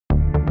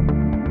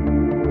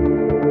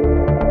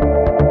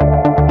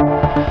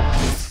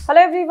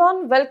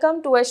everyone,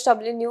 welcome to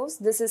HW News.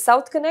 This is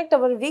South Connect,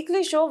 our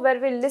weekly show where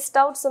we list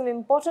out some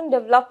important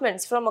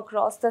developments from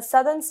across the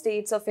southern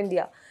states of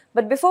India.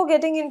 But before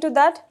getting into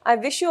that, I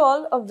wish you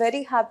all a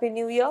very happy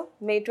new year.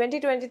 May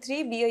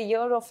 2023 be a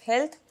year of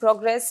health,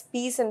 progress,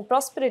 peace and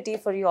prosperity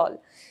for you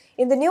all.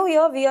 In the new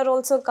year, we are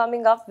also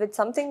coming up with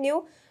something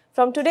new.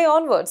 From today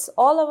onwards,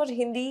 all our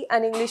Hindi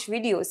and English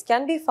videos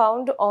can be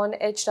found on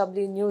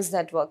HW News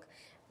Network,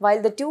 while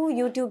the two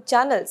YouTube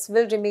channels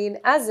will remain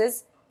as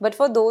is. But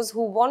for those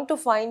who want to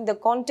find the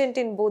content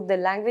in both the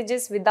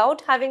languages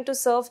without having to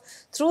surf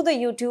through the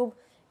YouTube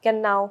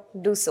can now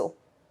do so.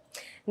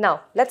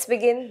 Now, let's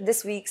begin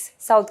this week's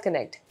South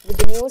Connect with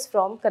the news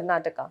from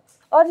Karnataka.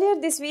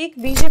 Earlier this week,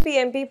 BJP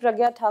MP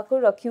Pragya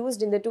Thakur,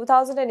 accused in the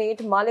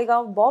 2008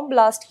 Malegaon bomb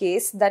blast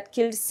case that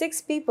killed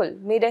 6 people,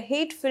 made a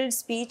hate-filled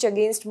speech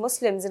against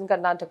Muslims in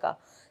Karnataka.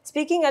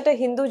 Speaking at a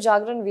Hindu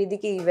Jagran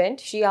Vedike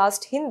event, she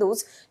asked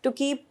Hindus to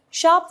keep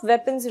sharp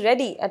weapons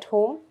ready at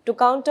home to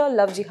counter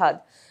love jihad.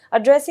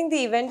 Addressing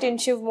the event in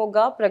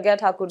Shivamogga, Pragya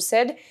Thakur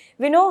said,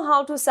 "We know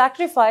how to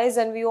sacrifice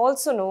and we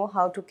also know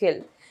how to kill."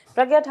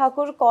 Pragya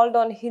Thakur called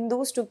on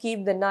Hindus to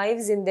keep the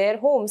knives in their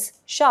homes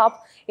sharp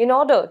in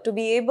order to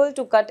be able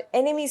to cut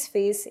enemies'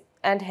 face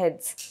and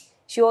heads.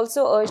 She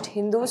also urged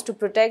Hindus to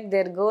protect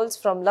their girls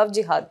from love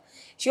jihad.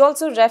 She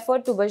also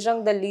referred to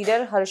Bajrang Dal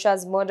leader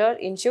Harsha's murder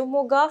in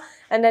Shivamogga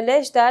and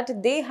alleged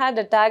that they had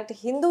attacked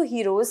Hindu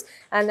heroes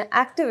and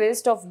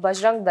activists of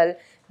Bajrang Dal,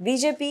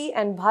 BJP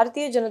and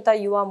Bharatiya Janata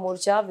Yuva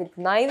Morcha with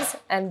knives,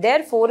 and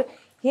therefore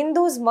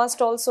Hindus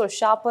must also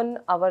sharpen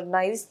our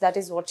knives, that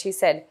is what she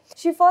said.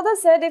 She further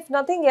said, if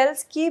nothing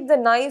else, keep the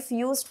knife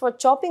used for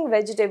chopping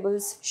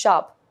vegetables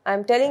sharp. I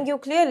am telling you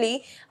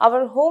clearly,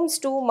 our homes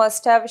too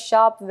must have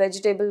sharp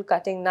vegetable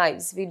cutting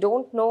knives. We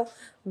don't know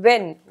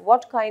when,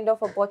 what kind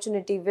of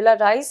opportunity will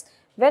arise.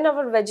 When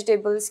our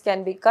vegetables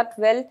can be cut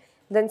well,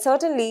 then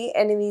certainly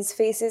enemies'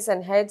 faces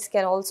and heads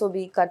can also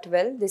be cut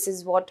well. This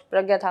is what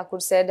Pragya Thakur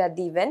said at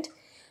the event.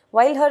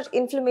 While her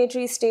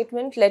inflammatory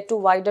statement led to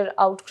wider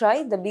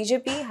outcry, the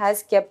BJP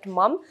has kept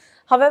mum.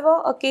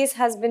 However, a case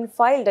has been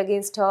filed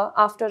against her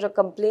after a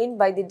complaint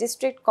by the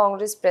District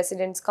Congress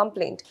President's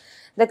complaint.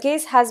 The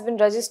case has been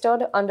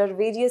registered under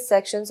various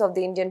sections of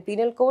the Indian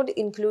Penal Code,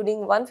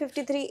 including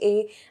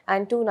 153A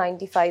and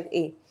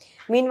 295A.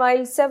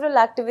 Meanwhile, several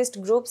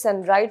activist groups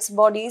and rights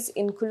bodies,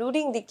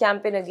 including the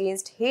Campaign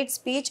Against Hate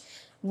Speech,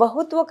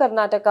 Bahutva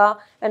Karnataka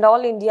and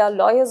All India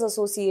Lawyers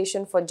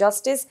Association for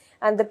Justice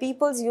and the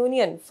People's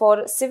Union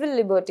for Civil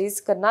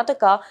Liberties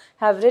Karnataka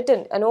have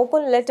written an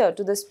open letter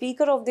to the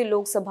Speaker of the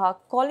Lok Sabha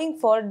calling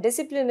for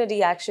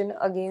disciplinary action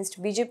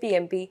against BJP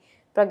MP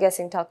Pragya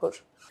Singh Thakur.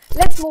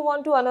 Let's move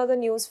on to another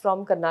news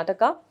from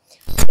Karnataka.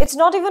 It's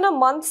not even a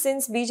month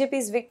since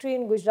BJP's victory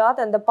in Gujarat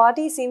and the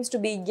party seems to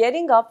be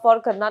gearing up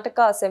for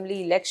Karnataka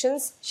Assembly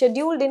elections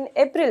scheduled in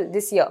April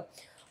this year.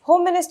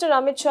 Home Minister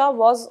Amit Shah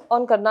was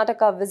on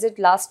Karnataka visit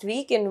last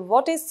week in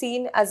what is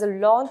seen as a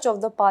launch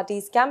of the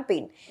party's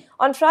campaign.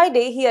 On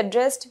Friday, he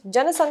addressed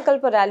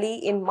Janasankalpa rally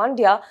in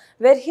Mandya,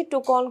 where he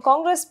took on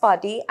Congress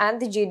party and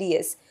the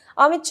JDS.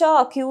 Amit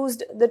Shah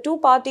accused the two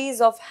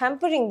parties of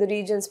hampering the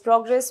region's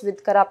progress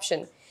with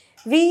corruption.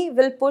 We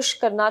will push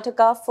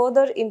Karnataka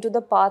further into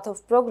the path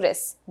of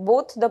progress.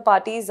 Both the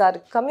parties are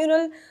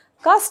communal,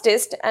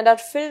 casteist and are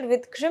filled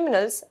with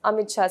criminals,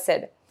 Amit Shah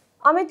said.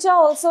 Amit Shah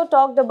also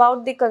talked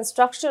about the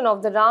construction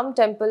of the Ram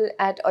temple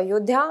at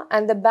Ayodhya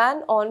and the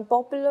ban on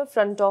Popular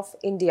Front of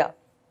India.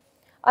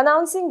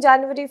 Announcing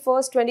January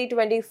 1,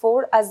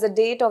 2024 as the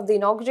date of the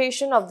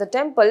inauguration of the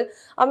temple,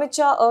 Amit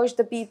Shah urged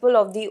the people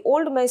of the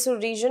Old Mysore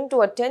region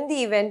to attend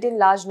the event in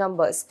large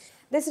numbers.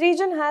 This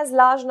region has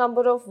large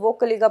number of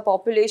Vokaliga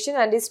population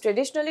and is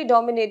traditionally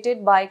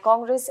dominated by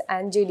Congress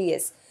and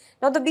JDS.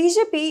 Now, the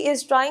BJP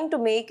is trying to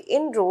make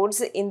inroads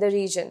in the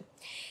region.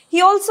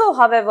 He also,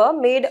 however,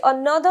 made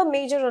another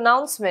major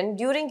announcement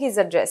during his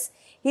address.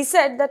 He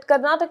said that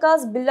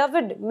Karnataka's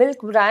beloved milk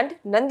brand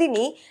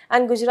Nandini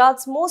and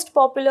Gujarat's most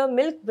popular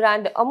milk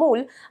brand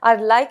Amul are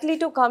likely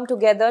to come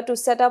together to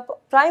set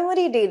up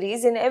primary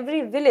dairies in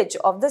every village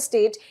of the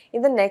state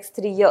in the next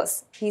 3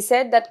 years. He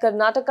said that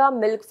Karnataka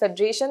Milk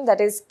Federation,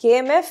 that is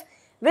KMF,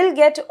 will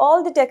get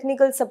all the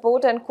technical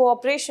support and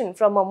cooperation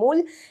from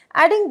Amul,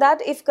 adding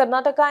that if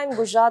Karnataka and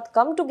Gujarat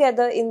come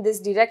together in this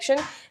direction,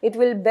 it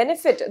will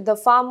benefit the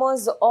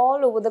farmers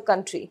all over the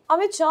country.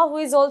 Amit Shah, who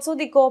is also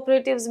the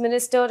Cooperatives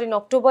Minister in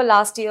October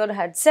last year,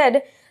 had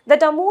said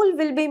that Amul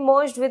will be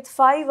merged with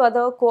 5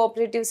 other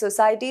cooperative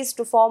societies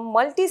to form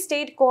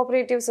multi-state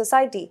cooperative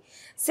society.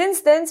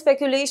 Since then,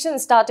 speculation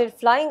started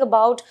flying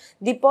about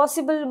the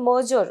possible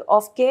merger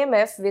of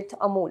KMF with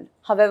Amul.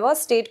 However,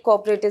 State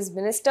Cooperatives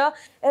Minister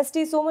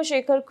ST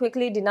Somashekar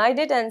quickly denied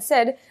it and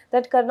said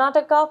that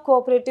Karnataka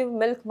Cooperative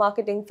Milk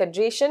Marketing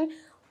Federation,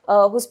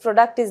 whose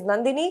product is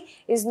Nandini,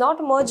 is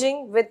not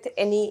merging with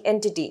any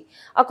entity.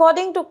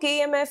 According to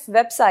KMF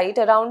website,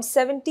 around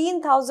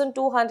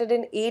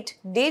 17,208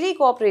 dairy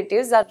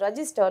cooperatives are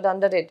registered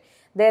under it.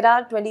 There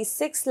are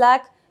 26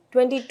 lakh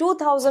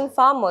 22,000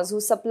 farmers who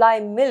supply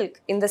milk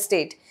in the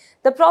state.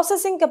 The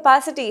processing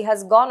capacity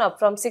has gone up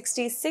from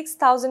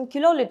 66,000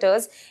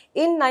 kiloliters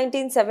in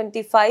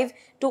 1975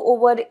 to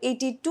over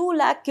 82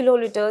 lakh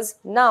kiloliters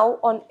now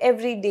on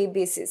everyday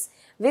basis.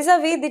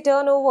 Vis-a-vis, the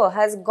turnover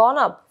has gone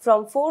up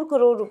from 4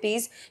 crore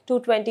rupees to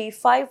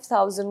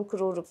 25,000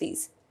 crore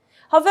rupees.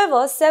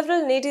 However,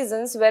 several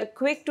netizens were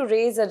quick to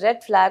raise a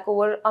red flag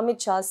over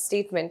Amit Shah's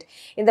statement.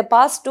 In the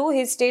past too,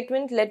 his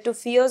statement led to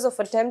fears of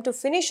attempt to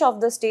finish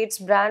off the state's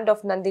brand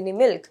of Nandini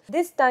milk.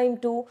 This time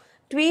too,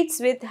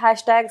 tweets with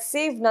hashtag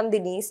Save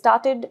Nandini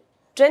started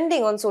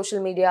trending on social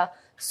media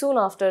soon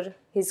after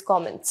his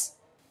comments.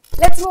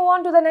 Let's move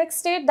on to the next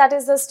state, that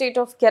is the state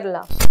of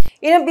Kerala.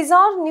 In a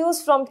bizarre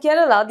news from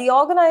Kerala, the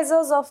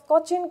organizers of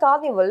Cochin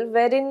Carnival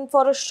were in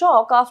for a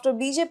shock after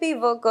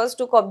BJP workers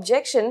took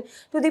objection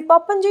to the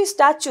Pappanji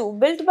statue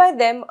built by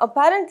them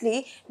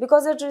apparently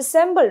because it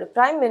resembled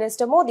Prime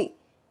Minister Modi.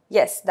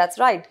 Yes, that's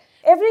right.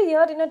 Every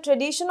year in a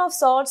tradition of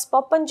sorts,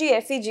 Pappanji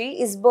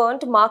effigy is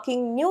burnt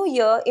marking New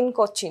Year in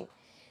Cochin.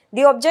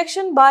 The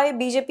objection by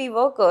BJP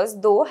workers,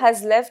 though,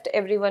 has left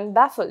everyone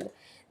baffled.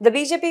 The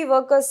BJP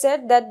workers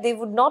said that they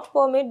would not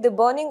permit the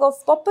burning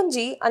of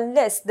Pappanji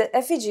unless the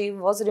effigy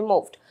was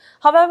removed.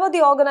 However,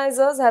 the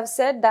organizers have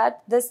said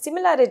that the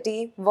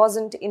similarity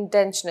wasn't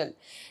intentional.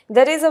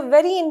 There is a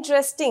very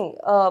interesting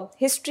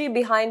history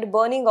behind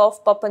burning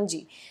of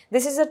Pappanji.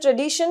 This is a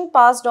tradition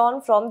passed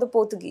on from the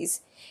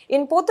Portuguese.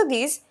 In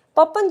Portuguese,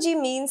 Pappanji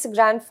means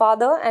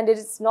grandfather and it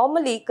is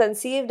normally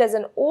conceived as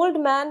an old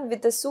man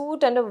with a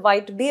suit and a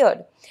white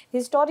beard.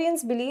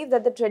 Historians believe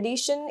that the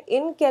tradition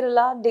in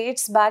Kerala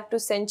dates back to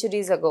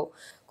centuries ago.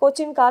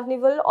 Cochin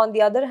Carnival, on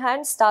the other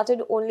hand,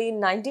 started only in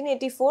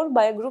 1984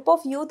 by a group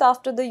of youth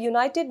after the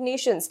United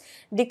Nations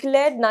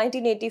declared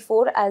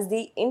 1984 as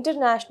the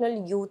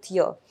International Youth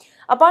Year.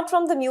 Apart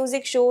from the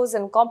music shows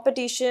and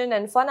competition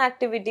and fun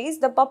activities,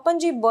 the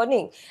Pappanji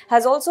burning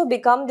has also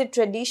become the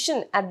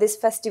tradition at this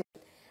festival.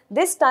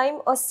 This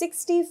time, a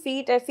 60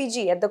 feet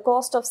effigy at the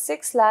cost of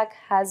 6 lakh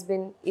has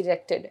been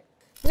erected.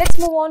 Let's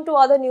move on to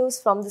other news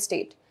from the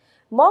state.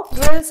 Mock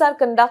drills are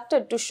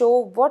conducted to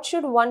show what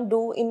should one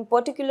do in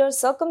particular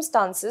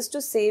circumstances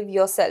to save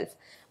yourself.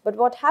 But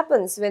what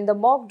happens when the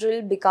mock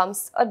drill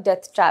becomes a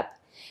death trap?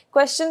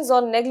 Questions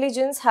on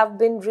negligence have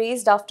been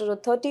raised after a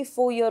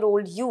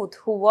 34-year-old youth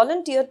who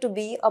volunteered to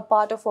be a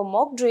part of a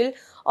mock drill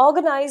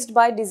organized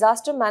by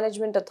Disaster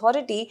Management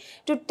Authority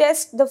to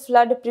test the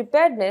flood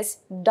preparedness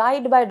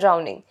died by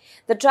drowning.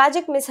 The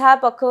tragic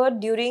mishap occurred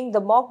during the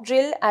mock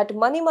drill at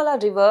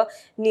Manimala River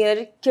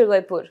near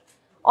Kilvaipur.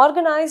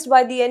 Organized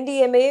by the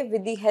NDMA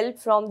with the help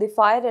from the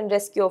fire and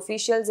rescue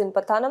officials in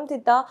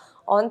Pathanamthitta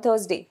on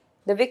Thursday.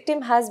 The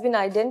victim has been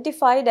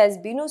identified as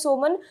Binu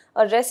Soman,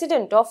 a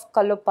resident of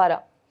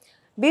Kalloppara.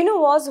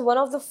 Binu was one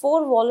of the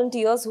 4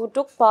 volunteers who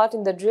took part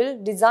in the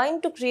drill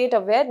designed to create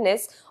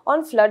awareness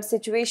on flood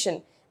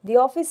situation. The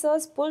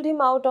officers pulled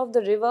him out of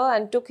the river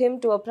and took him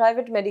to a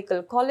private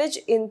medical college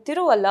in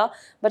Tiruvalla,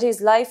 but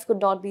his life could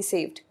not be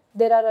saved.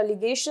 There are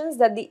allegations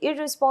that the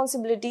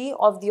irresponsibility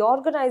of the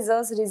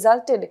organizers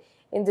resulted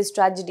in this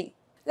tragedy.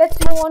 Let's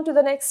move on to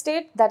the next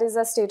state, that is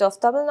the state of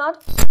Tamil Nadu.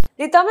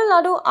 The Tamil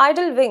Nadu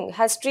Idol Wing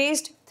has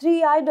traced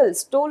 3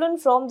 idols stolen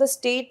from the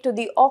state to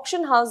the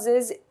auction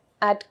houses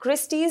at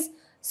Christie's,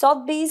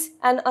 Sotheby's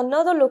and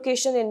another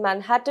location in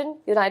Manhattan,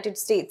 United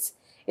States.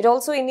 It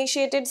also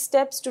initiated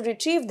steps to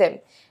retrieve them.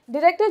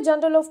 Director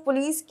General of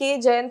Police K.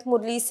 Jayant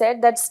Murli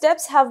said that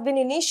steps have been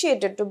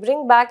initiated to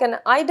bring back an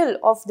idol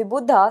of the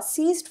Buddha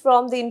seized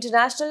from the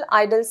international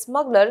idol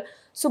smuggler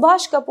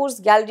Subhash Kapoor's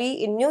gallery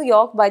in New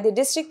York by the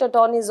District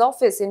Attorney's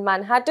Office in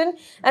Manhattan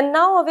and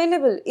now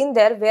available in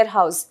their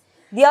warehouse.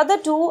 The other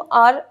 2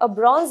 are a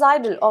bronze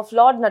idol of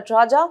Lord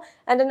Nataraja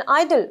and an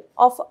idol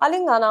of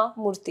Alingana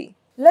Murthy.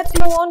 Let's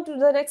move on to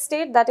the next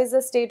state, that is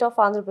the state of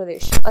Andhra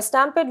Pradesh. A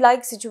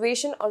stampede-like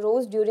situation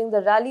arose during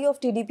the rally of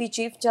TDP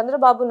chief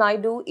Chandrababu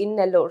Naidu in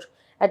Nellore.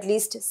 At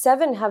least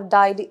 7 have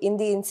died in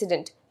the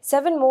incident.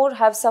 7 more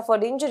have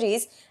suffered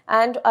injuries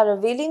and are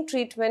awaiting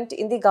treatment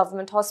in the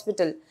government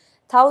hospital.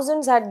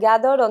 Thousands had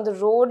gathered on the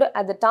road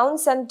at the town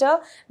centre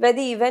where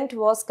the event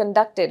was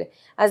conducted.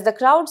 As the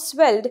crowd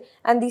swelled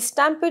and the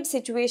stampede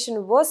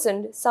situation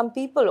worsened, some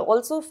people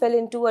also fell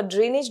into a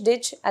drainage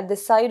ditch at the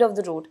side of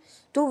the road.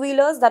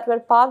 2-wheelers that were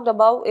parked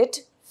above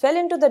it fell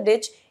into the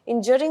ditch,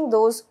 injuring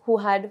those who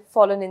had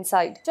fallen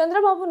inside.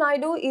 Chandrababu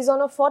Naidu is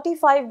on a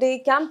 45-day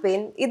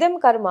campaign,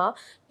 Idem Karma,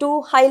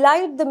 to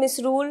highlight the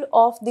misrule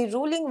of the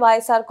ruling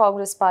YSR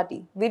Congress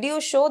party.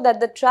 Videos show that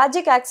the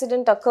tragic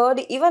accident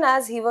occurred even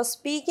as he was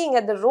speaking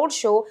at the road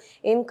show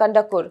in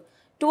Kandakur.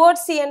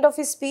 Towards the end of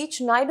his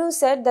speech, Naidu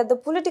said that the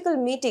political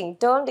meeting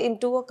turned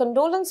into a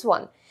condolence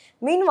one.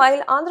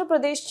 Meanwhile, Andhra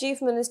Pradesh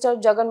Chief Minister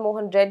Jagan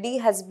Mohan Reddy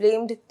has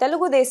blamed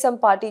Telugu Desam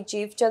Party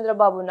Chief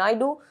Chandrababu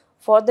Naidu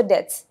for the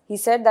deaths. He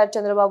said that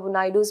Chandrababu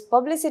Naidu's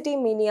publicity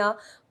mania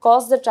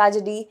caused the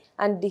tragedy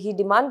and he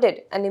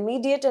demanded an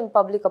immediate and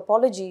public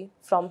apology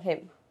from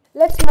him.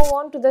 Let's move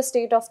on to the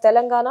state of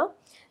Telangana.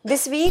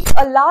 This week,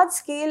 a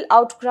large-scale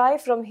outcry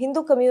from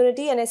Hindu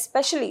community and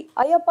especially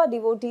Ayyappa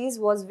devotees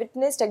was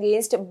witnessed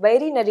against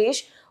Bairi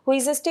Naresh, who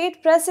is a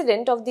state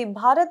president of the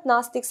Bharat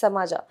Nastik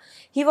Samaja.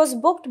 He was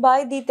booked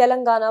by the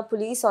Telangana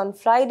police on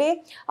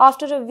Friday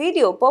after a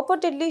video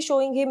purportedly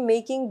showing him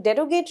making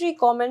derogatory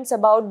comments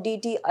about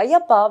DT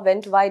Ayyappa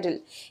went viral.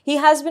 He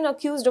has been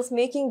accused of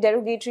making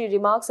derogatory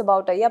remarks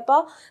about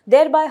Ayyappa,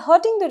 thereby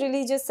hurting the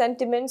religious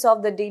sentiments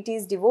of the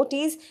deity's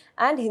devotees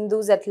and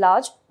Hindus at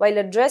large while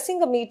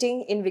addressing a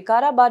meeting in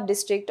Vikarabad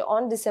district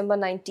on December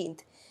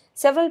 19th.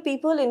 Several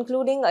people,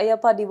 including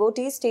Ayyappa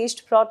devotees,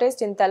 staged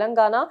protest in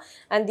Telangana,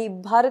 and the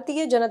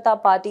Bharatiya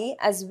Janata Party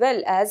as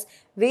well as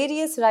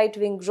various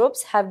right-wing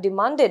groups have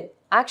demanded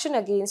action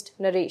against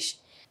Naresh.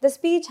 The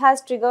speech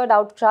has triggered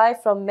outcry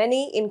from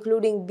many,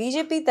 including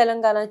BJP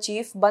Telangana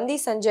Chief Bandi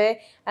Sanjay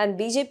and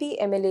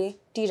BJP MLA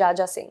T.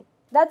 Raja Singh.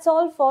 That's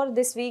all for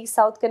this week's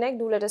South Connect.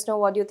 Do let us know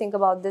what you think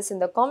about this in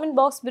the comment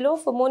box below.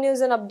 For more news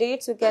and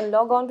updates, you can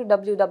log on to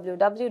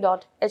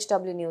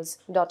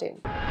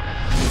www.hwnews.in.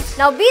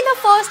 Now be the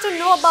first to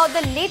know about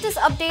the latest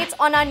updates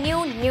on our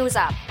new news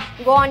app.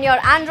 Go on your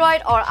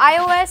Android or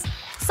iOS,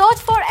 search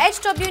for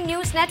HW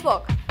News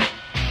Network.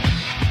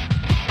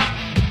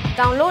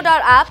 Download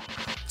our app,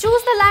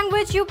 choose the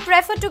language you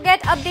prefer to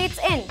get updates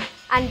in,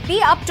 and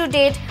be up to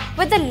date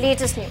with the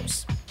latest news.